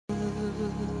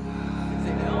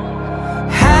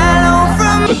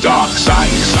dark side,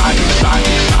 side, side,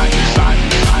 side, side,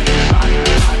 side,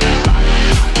 side, side.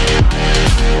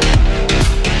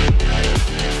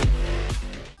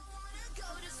 Go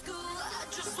to school, I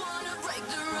just wanna break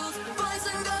the rules. Boys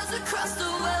and girls across the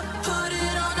world, put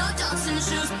it on our dancing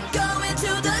shoes. Going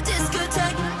to the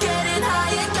discotheque, getting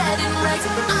high and getting wrecked.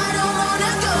 I don't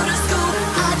wanna go to school,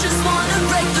 I just wanna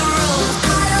break the rules.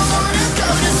 I don't wanna go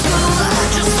to school, I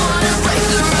just wanna break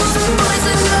the rules. Boys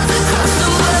and girls across the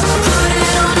world, put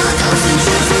it on our dancing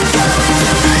shoes. Going to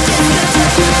the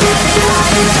discotheque, getting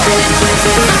high and getting wrecked.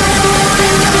 I don't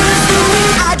wanna go to school,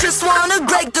 I just wanna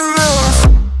break the rules.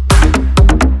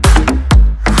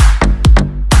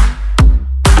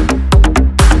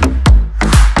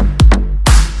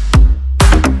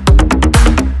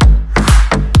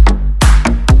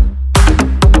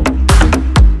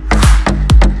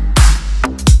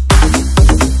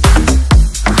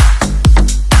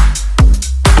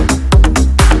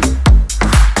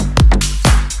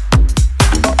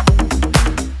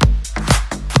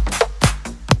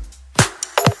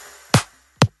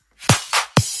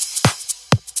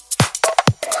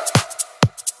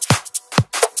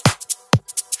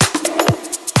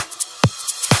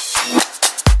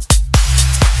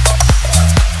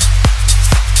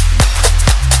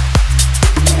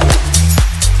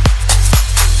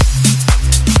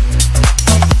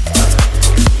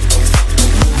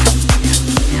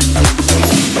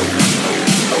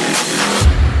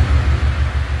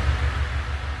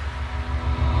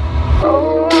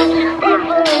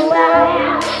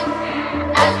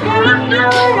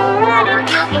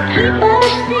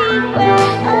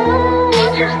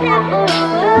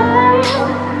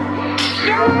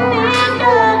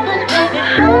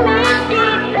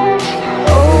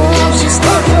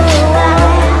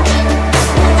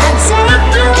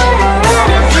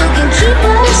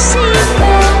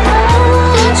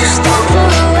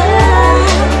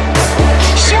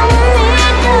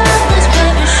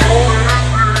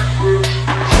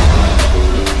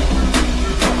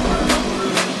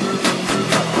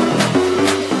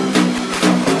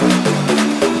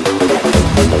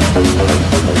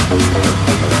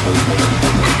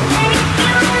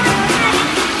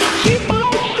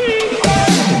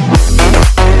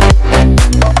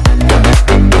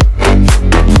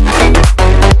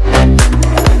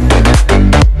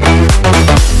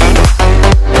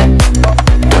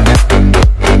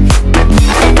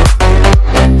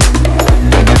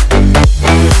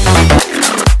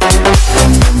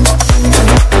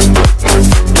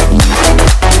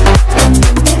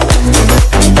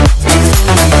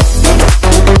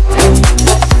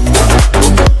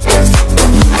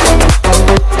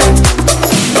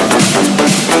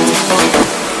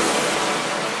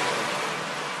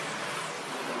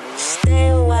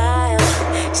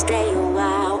 Stay